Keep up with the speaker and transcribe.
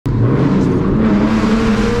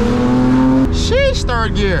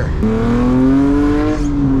third gear.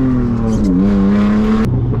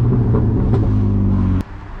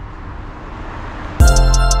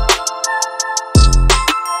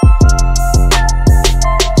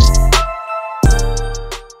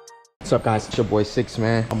 What's up guys, it's your boy 6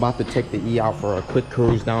 man. I'm about to take the E out for a quick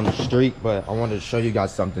cruise down the street, but I wanted to show you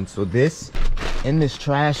guys something. So in this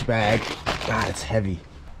trash bag, God, it's heavy.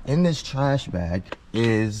 In this trash bag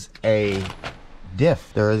is a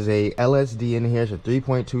diff. There is a LSD in here. It's a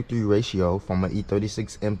 3.23 ratio from an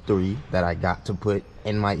E36 M3 that I got to put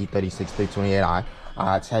in my E36 328i.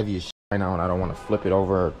 It's heavy as shit right now and I don't want to flip it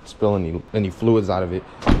over or spill any fluids out of it.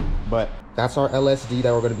 But that's our LSD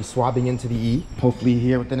that we're going to be swapping into the E. Hopefully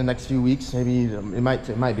here within the next few weeks. Maybe it might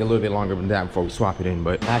be a little bit longer than that before we swap it in.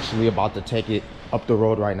 But I'm actually about to take it up the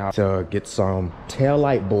road right now to get some tail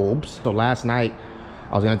light bulbs. So last night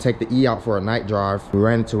I was going to take the E out for a night drive. We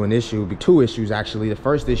ran into an issue, two issues actually. The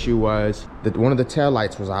first issue was that one of the tail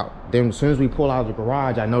lights was out. Then as soon as we pulled out of the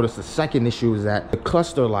garage, I noticed the second issue is that the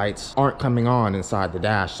cluster lights aren't coming on inside the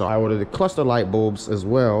dash. So I ordered the cluster light bulbs as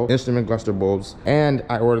well, instrument cluster bulbs, and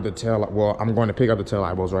I ordered the tail light. Well, I'm going to pick up the tail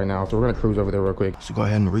light bulbs right now. So we're going to cruise over there real quick. So go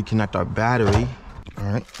ahead and reconnect our battery. All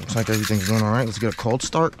right, looks like everything's doing all right. Let's get a cold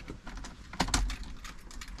start.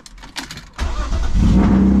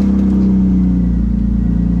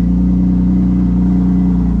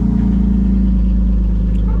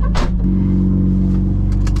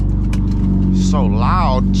 So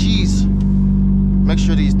loud, jeez. Make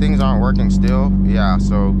sure these things aren't working still. Yeah,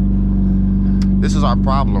 so this is our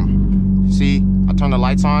problem. See, I turned the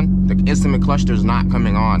lights on, the instrument cluster is not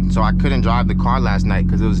coming on. So I couldn't drive the car last night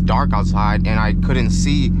because it was dark outside and I couldn't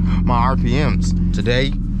see my RPMs.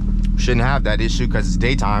 Today, shouldn't have that issue because it's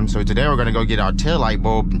daytime. So today we're gonna go get our tail light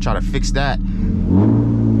bulb and try to fix that.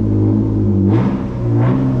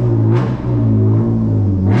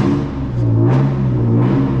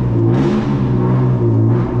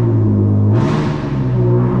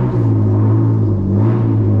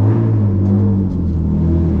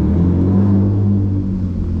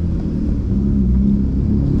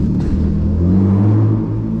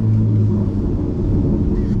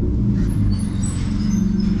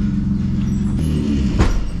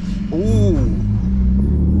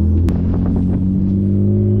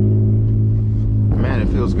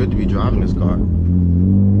 Feels good to be driving this car.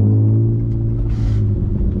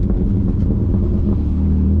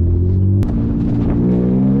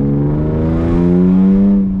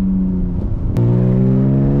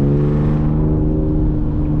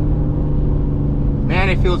 Man,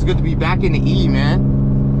 it feels good to be back in the E, man.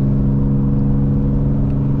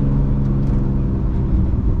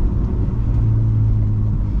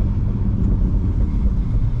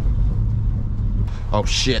 Oh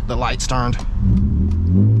shit, the lights turned.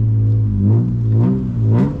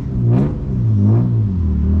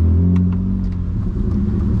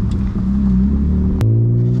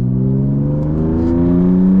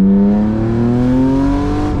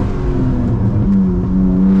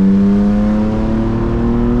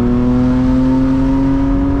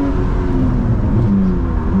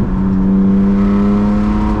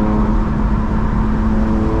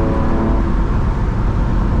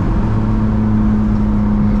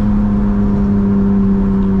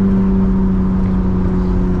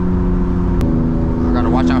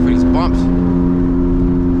 Watch out for these bumps.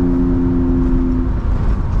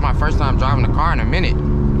 It's my first time driving the car in a minute.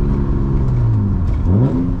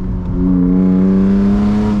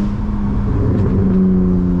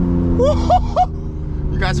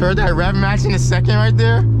 You guys heard that rev match in a second right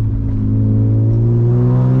there?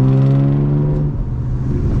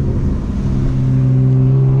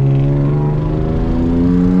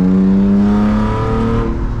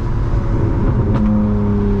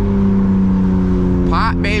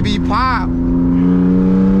 Baby, pop.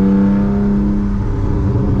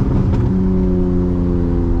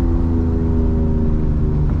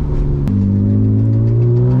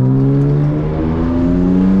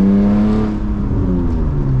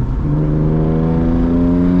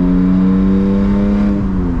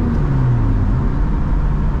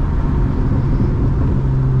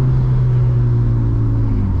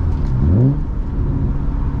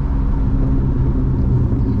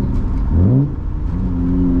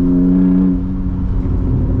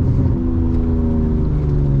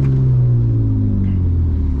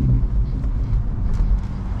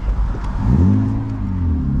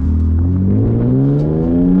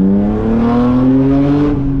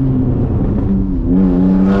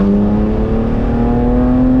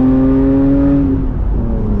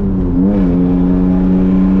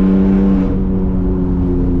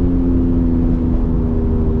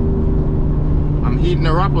 heating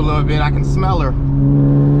her up a little bit. I can smell her.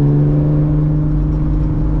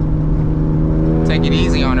 Take it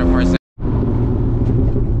easy on her for a second.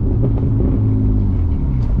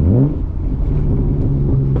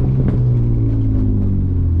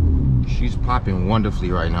 She's popping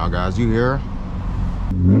wonderfully right now, guys. You hear her?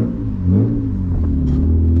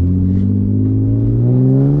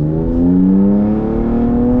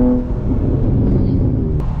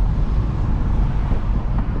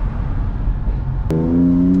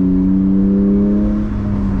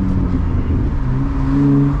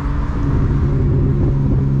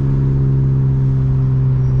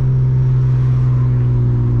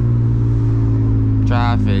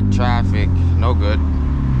 Traffic, no good.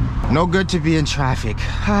 No good to be in traffic.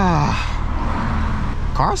 Car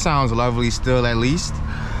sounds lovely still, at least.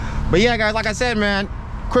 But yeah, guys, like I said, man,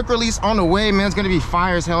 quick release on the way, man. It's gonna be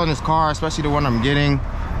fire as hell in this car, especially the one I'm getting.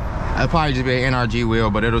 It'll probably just be an NRG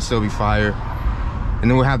wheel, but it'll still be fire.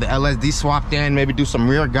 And then we'll have the LSD swapped in, maybe do some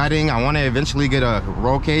rear gutting. I want to eventually get a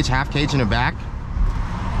roll cage, half cage in the back.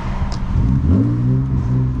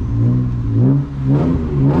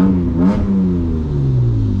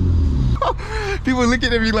 People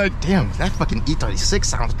looking at me like, damn, that fucking E36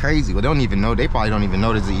 sounds crazy. Well, they don't even know. They probably don't even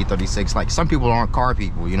know this is an E36. Like, some people aren't car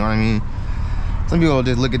people, you know what I mean? Some people will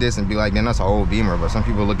just look at this and be like, man, that's an old Beamer. But some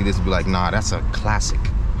people look at this and be like, nah, that's a classic.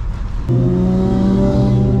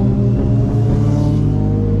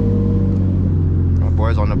 My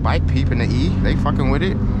boys on the bike peeping the E. They fucking with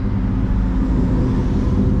it.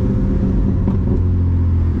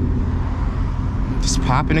 Just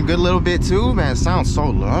popping a good little bit too, man. It sounds so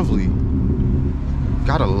lovely.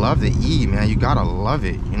 Gotta love the E, man. You gotta love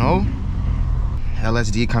it, you know?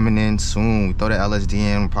 LSD coming in soon. We throw the LSD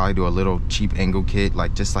in. We'll probably do a little cheap angle kit,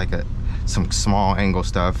 like just like some small angle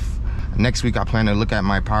stuff. Next week I plan to look at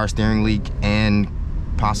my power steering leak and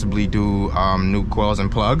possibly do new coils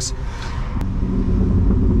and plugs.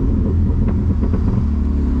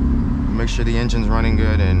 Make sure the engine's running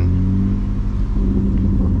good, and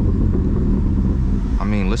I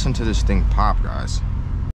mean, listen to this thing pop, guys.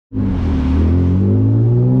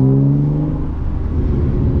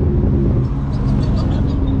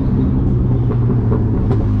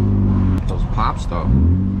 Those pops though.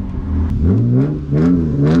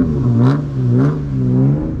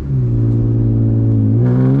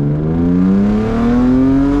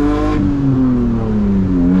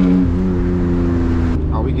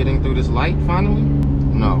 Are we getting through this light finally?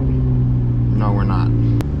 No. No, we're not.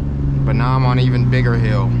 But now I'm on an even bigger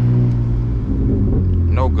hill.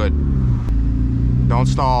 No good. Don't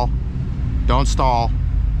stall. Don't stall.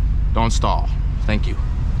 Don't stall. Thank you.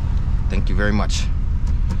 Thank you very much.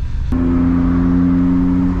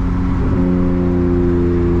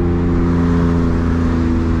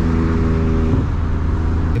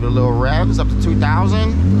 Give it a little revs up to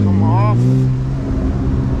 2,000. Come off.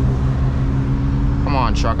 Come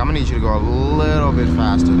on, truck. I'm gonna need you to go a little bit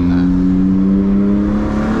faster than that.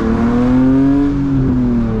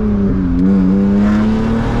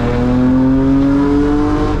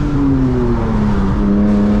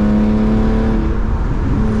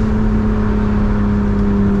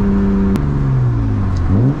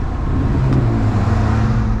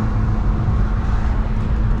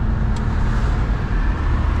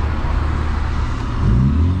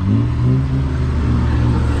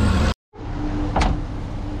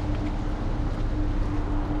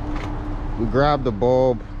 Grab the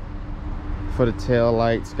bulb for the tail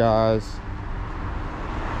lights, guys.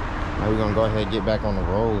 Now we're gonna go ahead and get back on the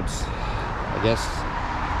roads. I guess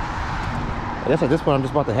at this point I'm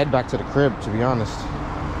just about to head back to the crib, to be honest.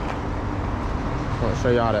 I'm gonna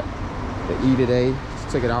show y'all the E today.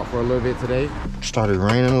 Just took it out for a little bit today. Started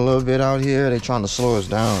raining a little bit out here. They trying to slow us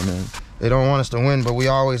down, man. They don't want us to win, but we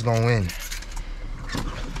always gonna win.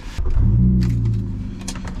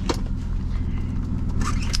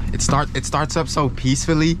 It starts up so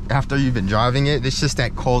peacefully after you've been driving it. It's just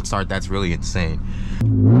that cold start that's really insane.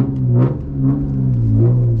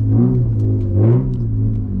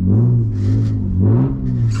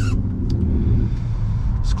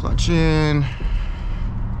 Just clutch in.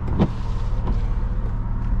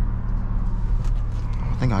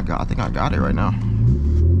 I think I got it right now.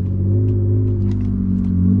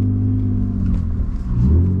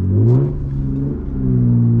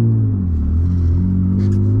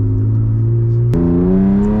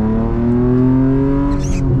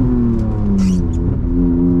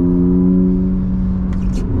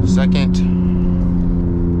 Second.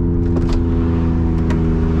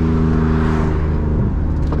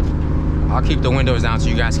 I'll keep the windows down so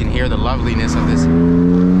you guys can hear the loveliness of this.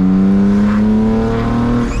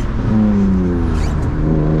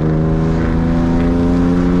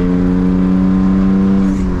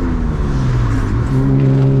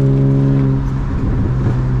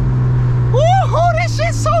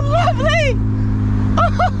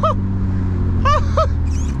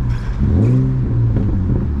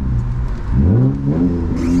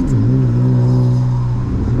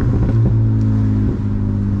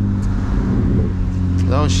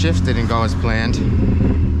 shift didn't go as planned,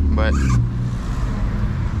 but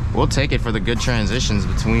we'll take it for the good transitions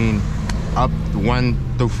between up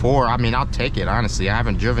 1 through 4. I mean, I'll take it, honestly. I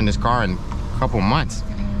haven't driven this car in a couple months.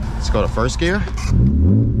 Let's go to first gear.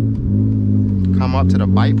 Come up to the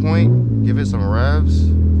bite point, give it some revs,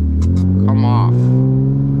 come off.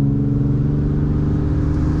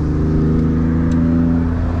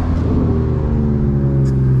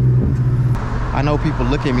 I know people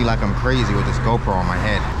look at me like I'm crazy with this GoPro on my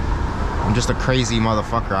head. I'm just a crazy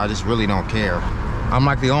motherfucker. I just really don't care. I'm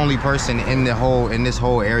like the only person in this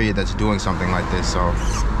whole area that's doing something like this, so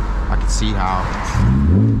I can see how.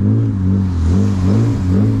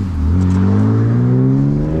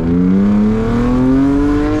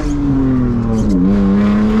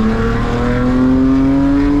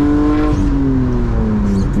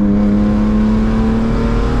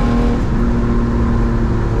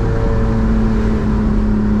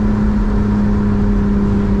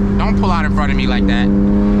 Pull out in front of me like that.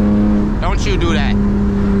 Don't you do that.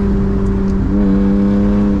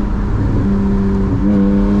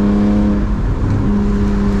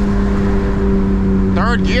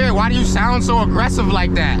 Third gear, why do you sound so aggressive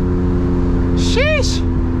like that? Sheesh.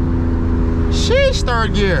 Sheesh,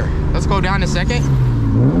 third gear. Let's go down to second.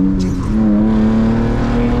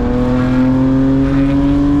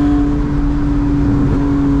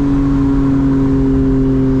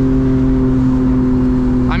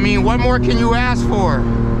 What more can you ask for?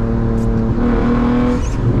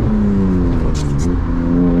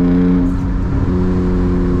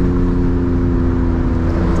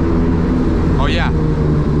 Oh yeah.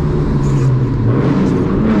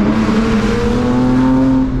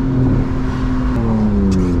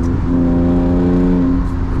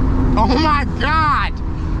 Oh my God.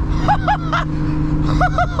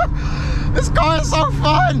 This car is so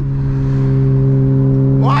fun.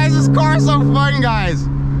 Why is this car so fun, guys?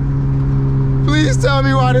 Please tell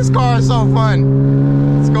me why this car is so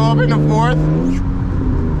fun. Let's go up in the 4th.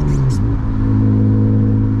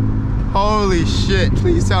 Holy shit,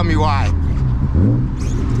 please tell me why.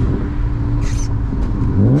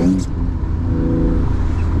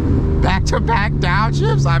 Back-to-back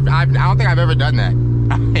downshifts? I don't think I've ever done that.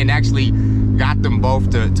 And actually got them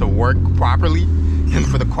both to work properly and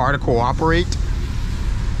for the car to cooperate.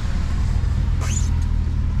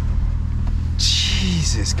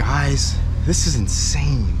 Jesus, guys. This is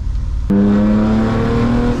insane.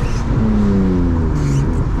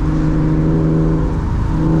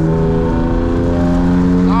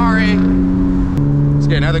 Sorry. Let's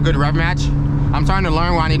get another good rev match. I'm trying to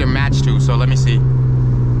learn what I need to match to, so let me see.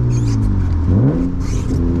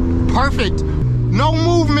 Perfect. No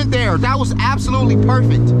movement there. That was absolutely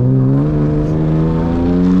perfect.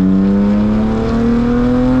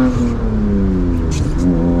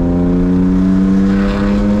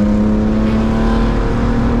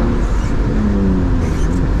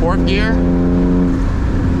 Gear.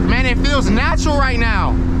 Man, it feels natural right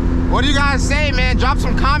now. What do you guys say, man? Drop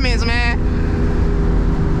some comments, man.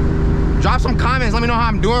 Drop some comments. Let me know how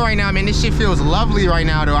I'm doing right now, man. This shit feels lovely right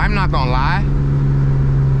now, though. I'm not gonna lie.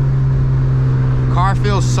 Car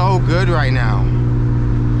feels so good right now.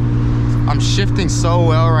 I'm shifting so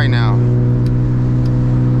well right now.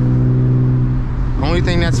 Only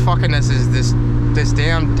thing that's fucking us is this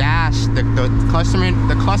damn dash. The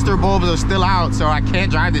cluster bulbs are still out, so I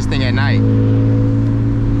can't drive this thing at night.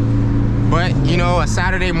 But you know, a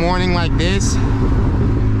Saturday morning like this,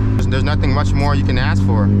 there's nothing much more you can ask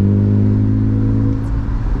for.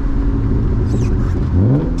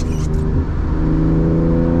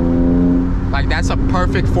 Like, that's a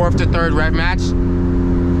perfect 4th to 3rd rev match.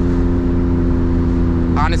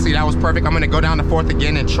 Honestly, that was perfect. I'm gonna go down to 4th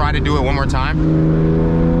again and try to do it one more time.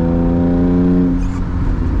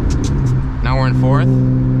 Now we're in 4th.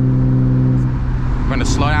 I'm gonna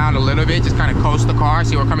slow down a little bit, just kind of coast the car.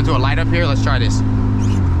 See, we're coming to a light up here. Let's try this.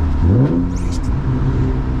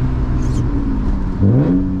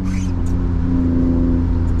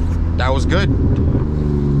 That was good.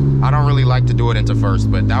 I don't really like to do it into 1st,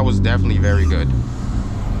 but that was definitely very good.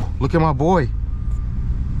 Look at my boy.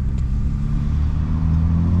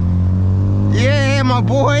 Yeah, my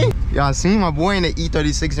boy. Y'all seen my boy in the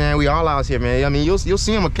E36, man. We all out here, man. I mean, you'll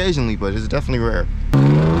see him occasionally, but it's definitely rare.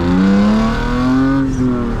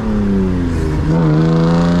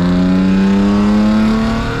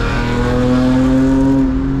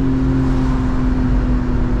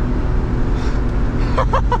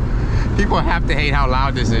 People have to hate how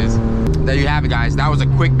loud this is. There you have it, guys. That was a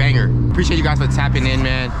quick banger. Appreciate you guys for tapping in,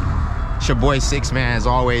 man. It's your boy 6, man, as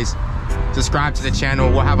always. Subscribe to the channel.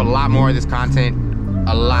 We'll have a lot more of this content.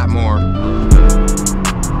 A lot more.